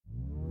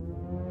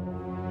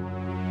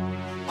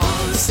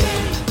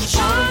stage,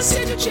 Sean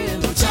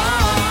Sigurdsson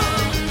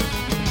time.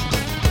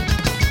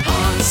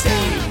 On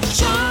stage,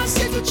 Sean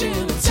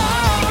Sigurdsson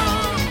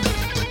time.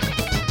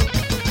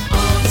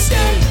 On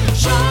stage,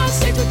 Sean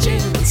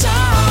Sigurdsson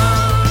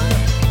time.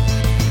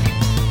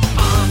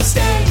 On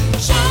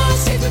stage, Sean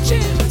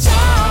Sigurdsson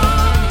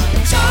time.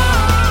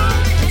 Time.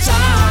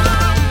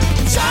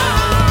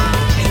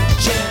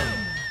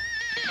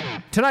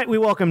 Tonight we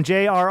welcome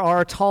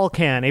J.R.R.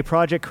 Tolkien, a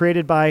project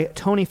created by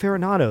Tony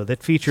Farinato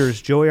that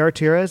features Joey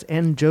Artiras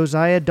and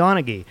Josiah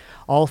Donaghy.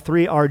 All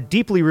three are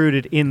deeply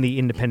rooted in the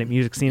independent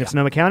music scene of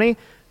Sonoma County.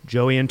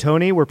 Joey and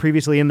Tony were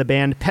previously in the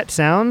band Pet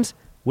Sounds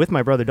with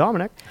my brother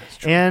Dominic,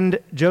 and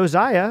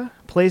Josiah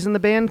plays in the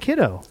band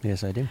Kiddo.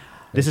 Yes, I do.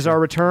 This is our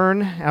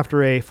return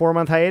after a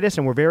 4-month hiatus,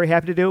 and we're very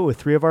happy to do it with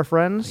three of our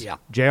friends. Yeah.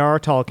 J.R.R.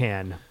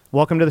 Tolkien.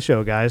 Welcome to the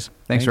show, guys.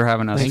 Thanks for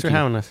having us. Thanks for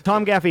having us.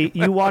 Tom Gaffey,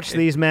 you watched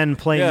these men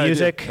play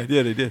music. I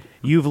did.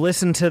 You've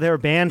listened to their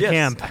band Yes,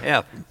 camp. I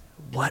have.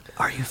 What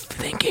are you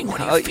thinking?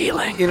 What are you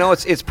feeling? You know,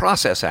 it's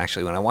process,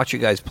 actually. When I watch you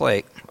guys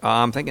play,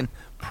 I'm thinking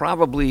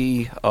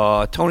probably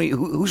Tony,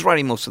 who's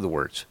writing most of the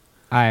words?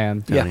 I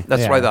am. Yeah, Tony.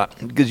 that's what I thought.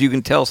 Because you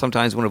can tell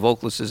sometimes when a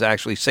vocalist is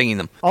actually singing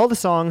them. All the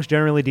songs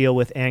generally deal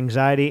with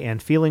anxiety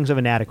and feelings of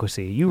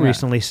inadequacy. You Yeah.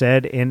 recently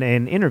said in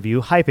an interview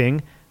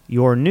hyping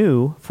your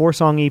new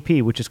 4-song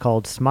EP, which is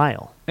called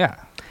Smile. Yeah.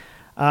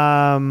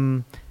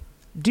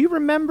 Do you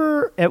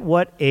remember at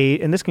what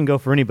age, and this can go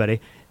for anybody,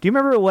 do you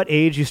remember at what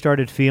age you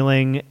started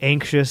feeling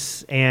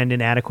anxious and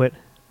inadequate?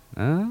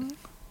 I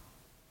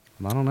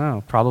don't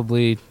know.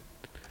 Probably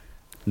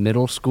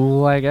middle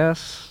school, I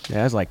guess. Yeah,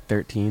 I was like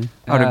 13.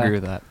 I would agree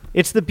with that.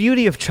 It's the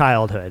beauty of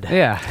childhood.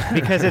 Yeah.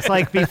 Because it's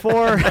like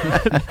before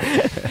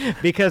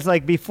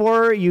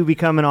before you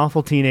become an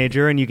awful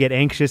teenager and you get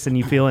anxious and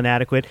you feel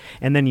inadequate,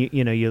 and then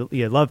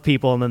you love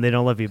people and then they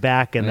don't love you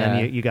back, and Yeah.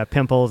 then you got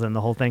pimples and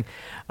the whole thing.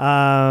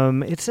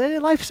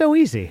 Life's so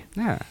easy.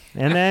 Yeah.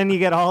 And then you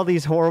get all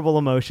these horrible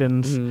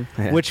emotions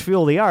Yeah. which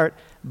fuel the art.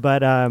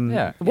 But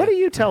what do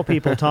you tell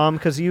people, Tom?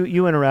 Because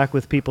you interact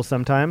with people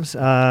sometimes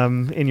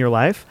in your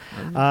life.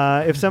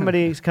 If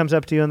somebody comes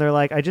up to you and they're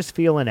like, "I just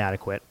feel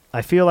inadequate.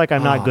 I feel like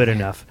I'm not good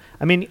enough."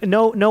 I mean,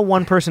 no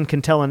one person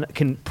can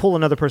can pull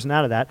another person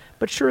out of that.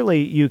 But surely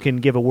you can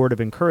give a word of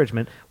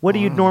encouragement. What do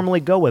you normally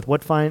go with?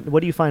 What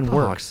do you find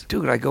works?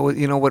 Dude, I go with,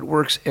 what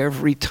works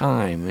every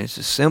time. It's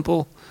a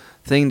simple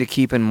thing to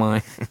keep in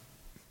mind.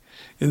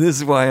 And this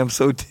is why I'm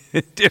so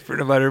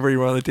different about everybody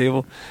around the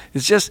table.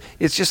 It's just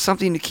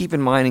something to keep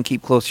in mind and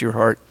keep close to your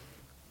heart.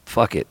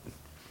 Fuck it.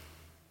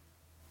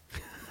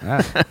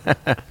 Yeah.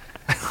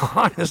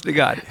 Honest to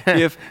God.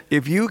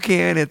 If you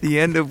can, at the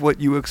end of what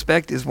you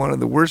expect is one of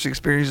the worst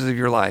experiences of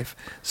your life,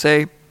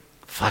 say,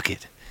 fuck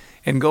it,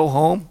 and go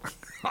home.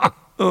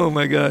 Oh,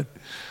 my God.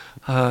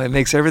 It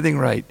makes everything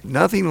right.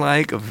 Nothing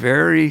like a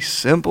very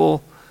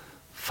simple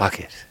fuck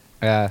it.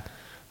 Yeah.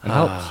 It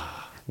helps.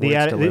 The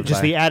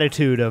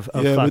attitude of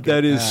fuck it.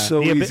 that is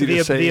so easy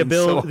to say. The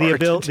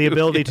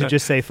ability to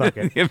just say fuck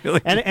it.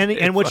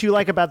 And what you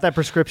like about that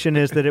prescription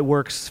is that it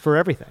works for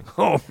everything.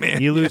 Oh man,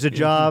 you lose a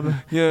job,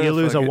 you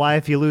lose a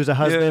wife, you lose a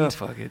husband. Yeah,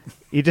 fuck it.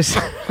 You just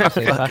Say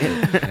fuck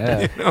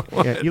it.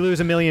 Yeah. you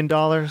lose $1 million.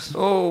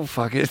 Oh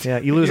fuck it. Yeah,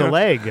 you lose a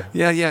leg.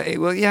 Yeah.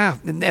 Well, yeah,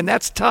 and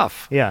that's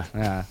tough. Yeah,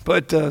 Yeah.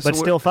 But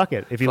still fuck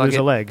it if you fuck lose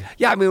it. a leg.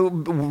 Yeah, I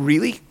mean,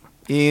 really,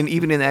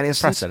 even in that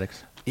instance,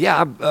 Prosthetics.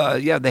 Yeah,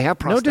 they have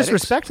prosthetics. No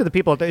disrespect to the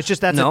people. It's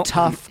just that's a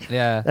tough.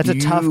 Yeah. That's a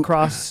tough You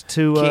cross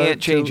to. Can't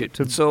change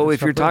it. So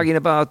if you're talking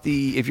about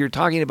the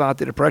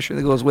depression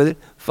that goes with it,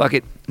 fuck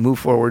it, move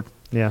forward.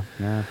 Yeah.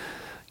 Yeah.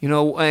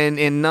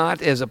 And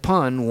not as a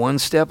pun, one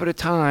step at a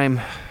time.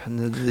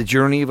 And the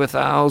journey of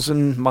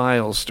 1,000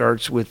 miles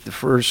starts with the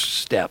first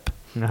step.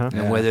 Uh-huh.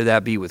 And whether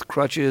that be with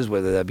crutches,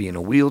 whether that be in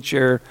a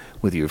wheelchair,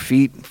 with your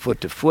feet,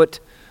 foot to foot,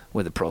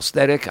 with a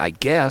prosthetic, I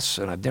guess,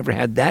 and I've never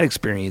had that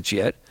experience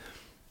yet.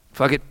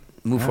 Fuck it,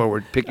 move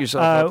forward, pick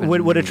yourself up. And Would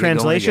a get going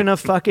translation again.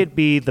 of "fuck it"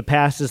 be "the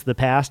past is the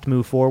past,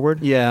 move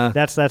forward"? Yeah.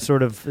 That's that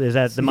sort of is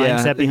that the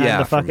mindset behind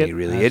the "fuck for it"? me,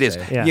 really, I'd it is.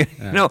 say.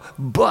 Yeah.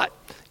 But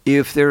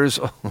if there's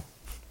a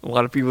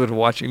lot of people that are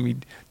watching me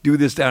do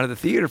this down at the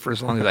theater for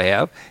as long as I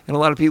have, and a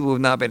lot of people who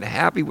have not been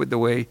happy with the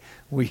way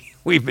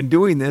we've been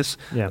doing this,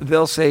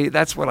 they'll say,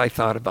 that's what I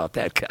thought about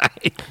that guy.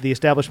 The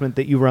establishment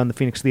that you run, the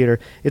Phoenix Theater,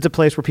 it's a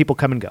place where people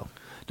come and go.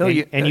 No,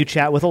 you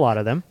chat with a lot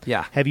of them.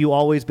 Yeah. Have you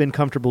always been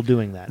comfortable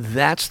doing that?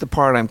 That's the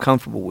part I'm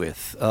comfortable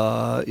with.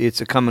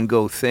 It's a come and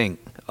go thing.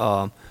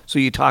 So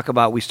we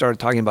started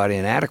talking about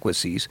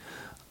inadequacies.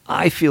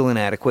 I feel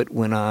inadequate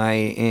when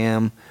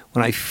I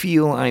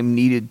feel I'm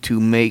needed to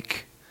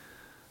make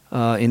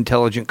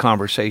intelligent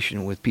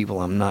conversation with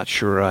people I'm not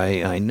sure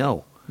I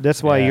know.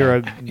 That's why you're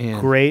a Yeah.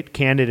 great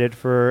candidate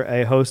for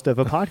a host of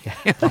a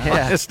podcast.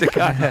 Honest to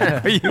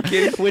God. Are you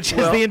kidding? Which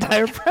is the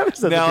entire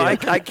premise of Now, the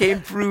deal. I came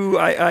through,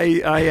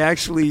 I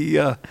actually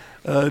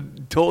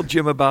told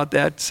Jim about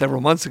that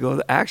several months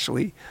ago.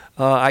 Actually,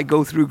 I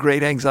go through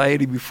great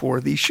anxiety before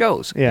these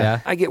shows. Yeah.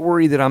 I get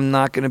worried that I'm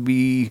not going to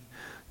be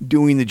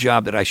doing the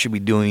job that I should be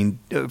doing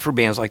for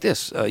bands like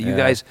this. You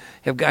guys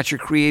have got your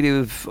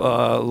creative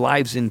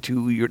lives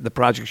into the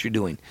projects you're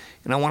doing,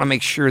 and I want to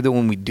make sure that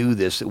when we do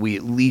this, that we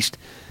at least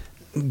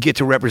get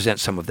to represent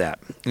some of that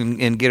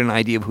and get an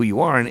idea of who you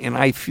are. And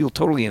I feel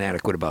totally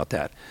inadequate about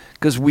that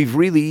because we've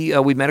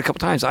met a couple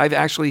times. I've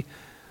actually,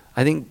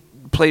 I think,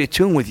 played a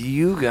tune with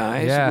you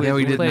guys. Yeah,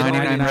 we did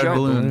 99 Red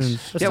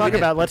Balloons. Let's talk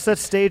about. Let's set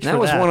stage that for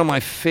was that. one of my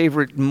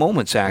favorite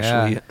moments,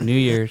 actually. Yeah, New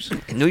Year's.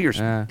 New Year's.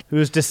 Yeah. It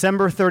was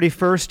December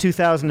 31st,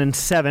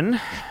 2007,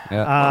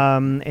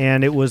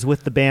 and it was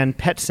with the band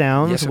Pet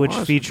Sounds, Yes, it which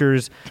was.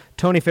 features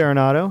Tony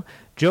Farinato,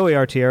 Joey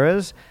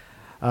Artieres,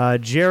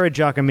 Jared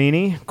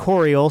Giacomini,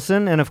 Corey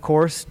Olson, and of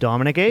course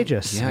Dominic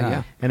Aegis.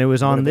 Yeah. And it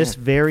was on this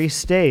very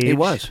stage It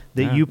was.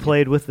 that you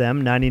played with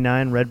them,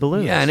 99 Red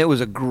Balloons. Yeah, and it was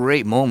a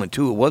great moment,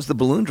 too. It was the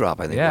balloon drop,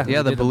 I think. Yeah.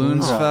 Yeah, the did the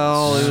balloons balloon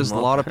fell. drop. It was a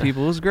lot of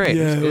people. It was great.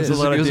 Yeah, it was a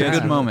lot of It was a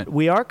dancing. good moment.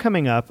 We are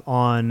coming up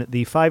on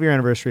the 5-year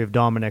anniversary of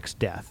Dominic's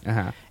death.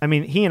 Uh-huh. I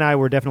mean, he and I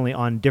were definitely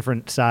on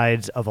different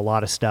sides of a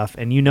lot of stuff,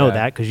 and you know Yeah.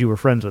 that because you were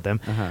friends with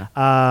him.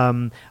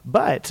 Uh-huh.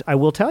 But I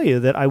will tell you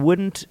that I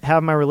wouldn't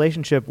have my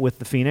relationship with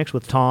the Phoenix,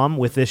 with Tom,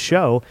 with this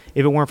show,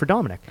 if it weren't for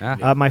Dominic.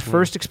 Yeah. My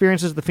first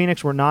experiences with the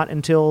Phoenix were not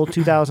until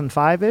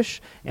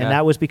 2005-ish, and Yeah.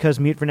 that was because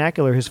Mute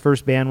Vernacular, his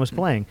first band, was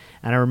playing.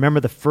 And I remember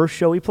the first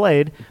show he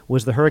played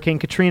was the Hurricane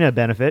Katrina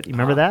benefit. You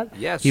remember that?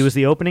 yes. He was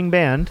the opening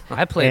band.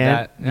 I played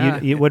and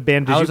that. Yeah. What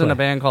band did I you was play? in a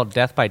band called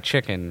Death by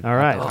Chicken. All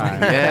right.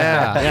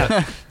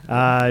 Yeah.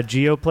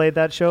 Geo played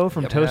that show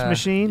from Toast Yeah.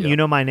 Machine. Yep. You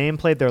Know My Name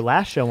played their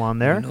last show on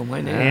there. You Know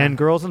My Name. And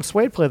Girls and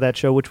Suede played that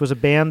show, which was a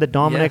band that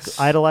Dominic Yes.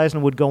 idolized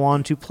and would go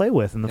on to play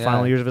with in the Yeah.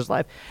 final years of his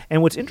life.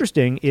 And what's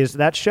interesting is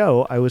that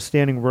show, I was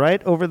standing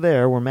right over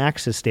there where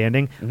Max is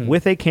standing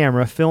with a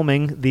camera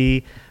filming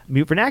the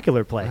Mute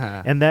Vernacular play.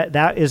 Uh-huh. And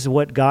that is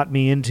what got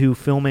me into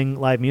filming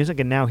live music.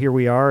 And now here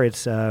we are.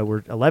 It's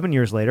we're 11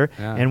 years later,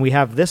 Yeah. and we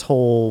have this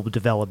whole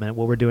development,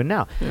 what we're doing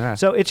now. Yeah.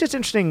 So it's just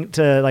interesting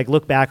to like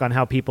look back on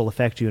how people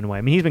affect you in a way.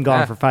 I mean, he's been gone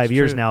Yeah, for 5 it's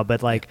years true. now,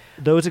 but like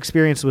those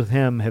experiences with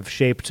him have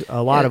shaped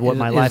a lot of what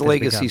my his life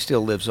legacy has become.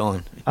 still lives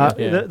on.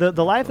 Yeah.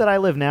 The life that I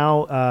live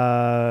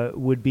now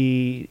would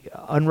be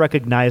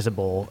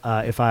unrecognizable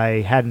if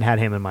I hadn't had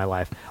him in my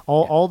life.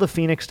 All the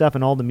Phoenix stuff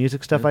and all the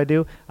music stuff I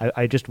do,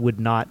 I just would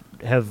not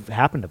have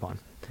happened upon.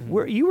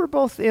 You were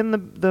both in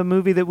the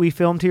movie that we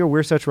filmed here,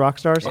 We're Such Rock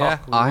Stars. Yeah.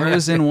 I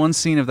was in one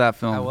scene of that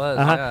film. I was.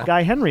 Uh-huh. Yeah.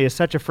 Guy Henry is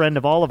such a friend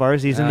of all of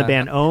ours. He's in the Yeah.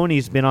 band Own.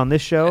 He's been on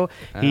this show.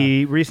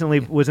 He recently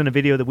was in a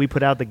video that we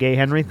put out, the Gay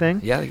Henry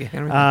thing. Yeah,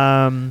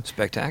 Henry.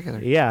 Spectacular.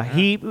 Yeah,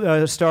 he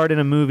starred in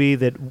a movie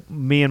that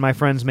me and my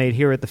friends made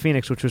here at the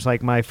Phoenix, which was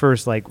like my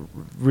first like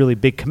really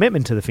big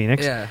commitment to the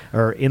Phoenix, Yeah.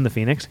 or in the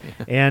Phoenix.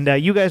 And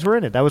you guys were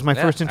in it. That was my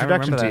Yeah, first I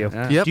introduction to you. remember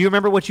that, yeah. Yep. Do you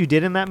remember what you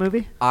did in that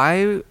movie?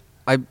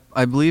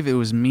 I believe it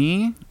was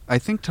me. I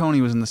think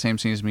Tony was in the same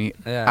scene as me.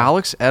 Yeah.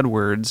 Alex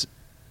Edwards,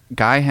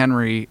 Guy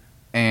Henry,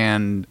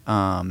 and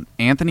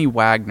Anthony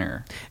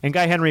Wagner. And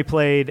Guy Henry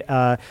played,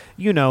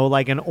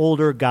 like an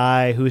older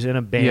guy who's in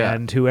a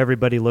band who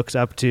everybody looks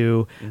up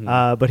to,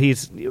 but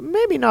he's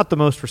maybe not the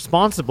most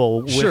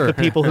responsible with Sure. the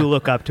people who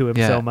look up to him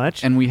so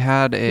much. And we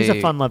had he's a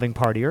fun-loving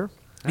partier.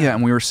 Yeah,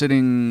 and we were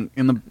sitting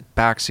in the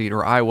back seat,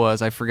 or I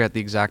was. I forget the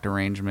exact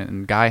arrangement.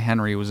 And Guy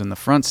Henry was in the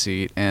front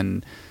seat,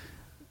 and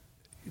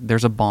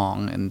there's a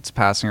bong, and it's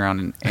passing around,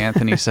 and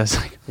Anthony says,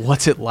 like,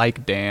 "What's it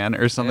like, Dan?"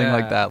 or something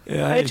like that.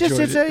 Yeah, I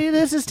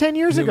This is 10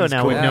 years It ago was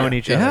now. cool. We've known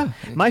each other.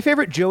 Yeah. My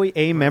favorite Joey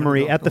A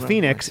memory at the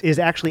Phoenix is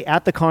actually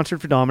at the concert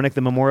for Dominic,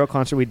 the memorial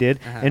concert we did.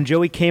 And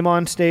Joey came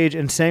on stage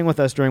and sang with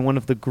us during one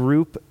of the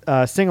group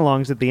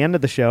sing-alongs at the end of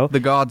the show. The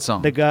God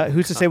song. The God,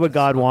 Who's to Say What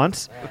God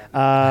Wants?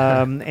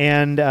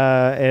 It's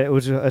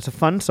a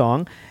fun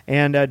song.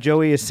 And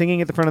Joey is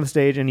singing at the front of the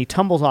stage, and he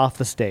tumbles off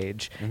the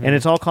stage. And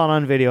it's all caught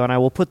on video, and I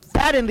will put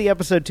that in the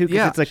episode, too, because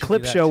Yeah. it's a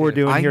clip do that, show we're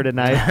too. doing here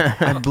tonight.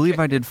 I believe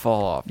I did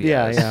fall off.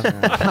 Yes.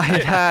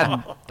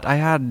 Yeah. I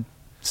had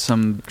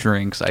some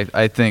drinks.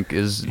 I think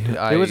is.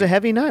 It was a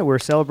heavy night. We're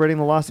celebrating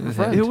the loss of a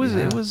friend. It was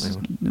a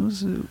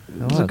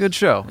good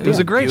show. It was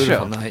a great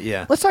Beautiful show. night,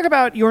 yeah. Let's talk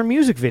about your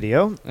music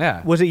video.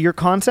 Yeah. Was it your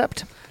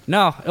concept?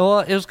 No,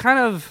 well, it was kind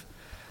of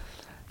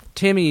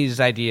Timmy's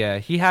idea.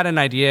 He had an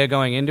idea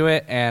going into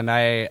it, and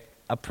I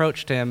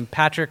approached him.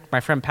 My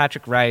friend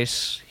Patrick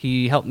Rice,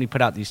 he helped me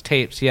put out these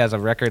tapes. He has a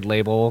record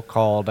label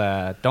called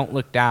Don't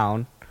Look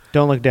Down.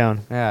 Don't Look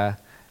Down. Yeah.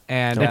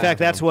 And In fact,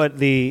 that's what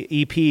the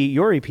EP,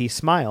 your EP,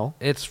 Smile,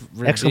 it's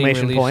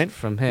exclamation being point, released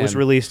from him. was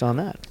released on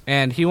that.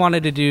 And he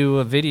wanted to do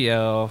a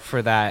video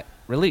for that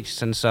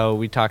release, and so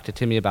we talked to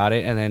Timmy about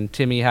it, and then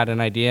Timmy had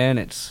an idea, and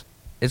it's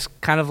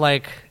kind of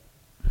like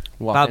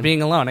about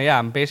being alone. Yeah,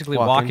 I'm basically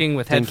walking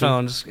with thinking.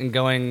 headphones and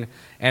going,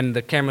 and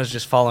the camera's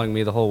just following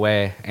me the whole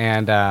way,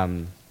 and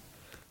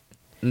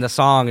the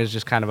song is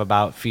just kind of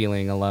about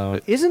feeling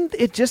alone. Isn't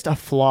it just a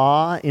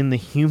flaw in the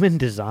human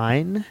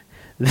design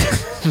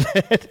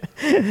that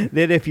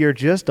if you're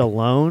just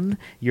alone,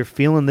 you're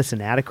feeling this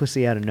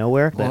inadequacy out of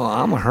nowhere? Well,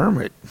 I'm a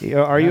hermit.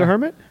 Are you a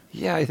hermit?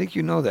 Yeah, I think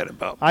you know that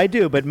about me. I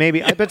do, but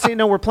maybe. But see,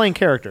 no, we're playing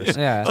characters.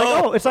 Yeah.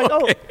 It's like,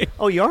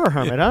 oh, you are a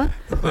hermit,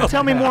 huh?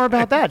 Tell me more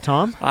about that,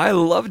 Tom. I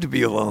love to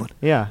be alone.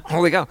 Yeah.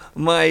 Holy cow!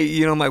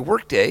 My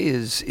work day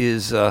is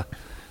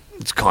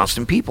it's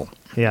constant people.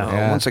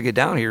 Yeah. Once I get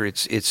down here,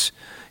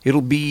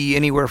 it'll be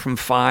anywhere from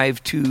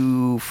 5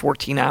 to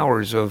 14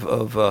 hours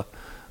of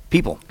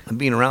people and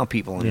being around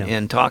people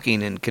and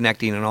talking and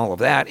connecting and all of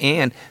that.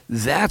 And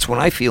that's when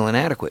I feel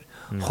inadequate,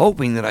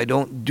 hoping that I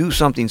don't do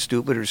something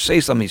stupid or say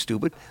something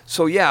stupid.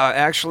 So yeah,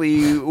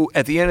 actually,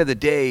 at the end of the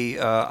day,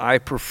 I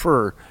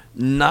prefer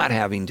not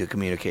having to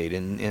communicate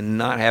and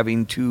not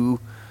having to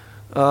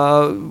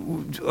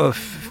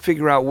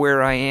figure out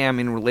where I am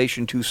in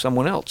relation to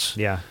someone else.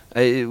 Yeah.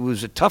 It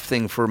was a tough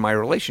thing for my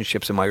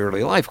relationships in my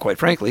early life, quite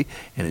frankly.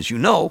 And as you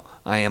know,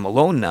 I am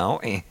alone now,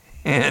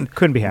 and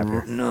Couldn't be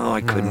happier. No,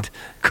 I couldn't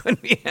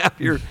be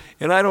happier.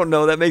 And I don't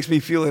know. That makes me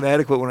feel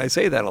inadequate when I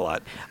say that a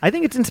lot. I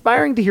think it's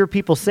inspiring to hear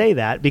people say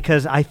that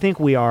because I think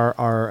we are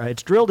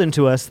it's drilled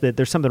into us that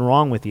there's something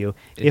wrong with you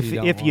if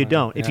you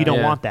don't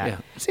want that. Yeah.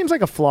 It seems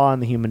like a flaw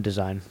in the human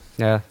design.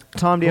 Yeah.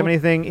 Tom, do you have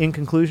anything in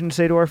conclusion to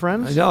say to our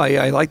friends? No,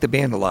 I like the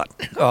band a lot.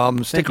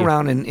 Stick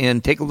around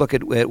and take a look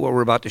at what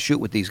we're about to shoot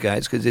with these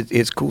guys because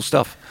it's cool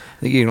stuff.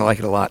 I think you're going to like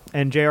it a lot.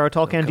 And J.R.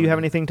 Tolkien, do you have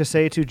anything to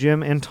say to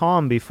Jim and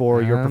Tom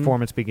before your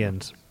performance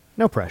begins?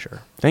 No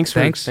pressure. Thanks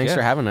for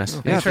yeah. having us.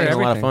 Thanks for it's been a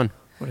lot of everything. fun.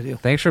 What do you do?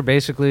 Thanks for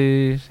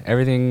basically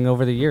everything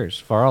over the years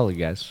for all you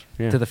guys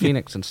to the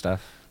Phoenix and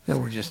stuff. Yeah,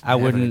 we're just I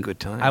having wouldn't. a good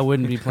time. I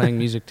wouldn't be playing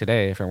music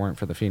today if it weren't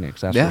for the Phoenix.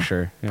 That's Yeah. for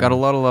sure. Got a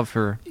lot of love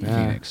for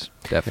Phoenix.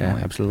 Definitely.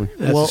 Yeah, absolutely.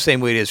 That's Well- the same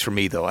way it is for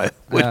me, though. I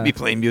wouldn't be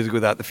playing music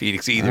without the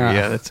Phoenix either.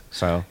 That's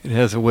So it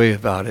has a way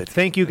about it.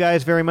 Thank you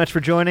guys very much for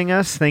joining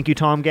us. Thank you,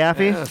 Tom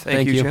Gaffey. Yeah,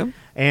 thank you, Jim.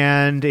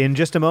 And in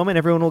just a moment,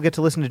 everyone will get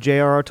to listen to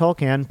J.R.R.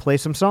 Tolkien play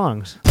some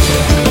songs.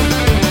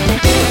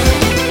 Thank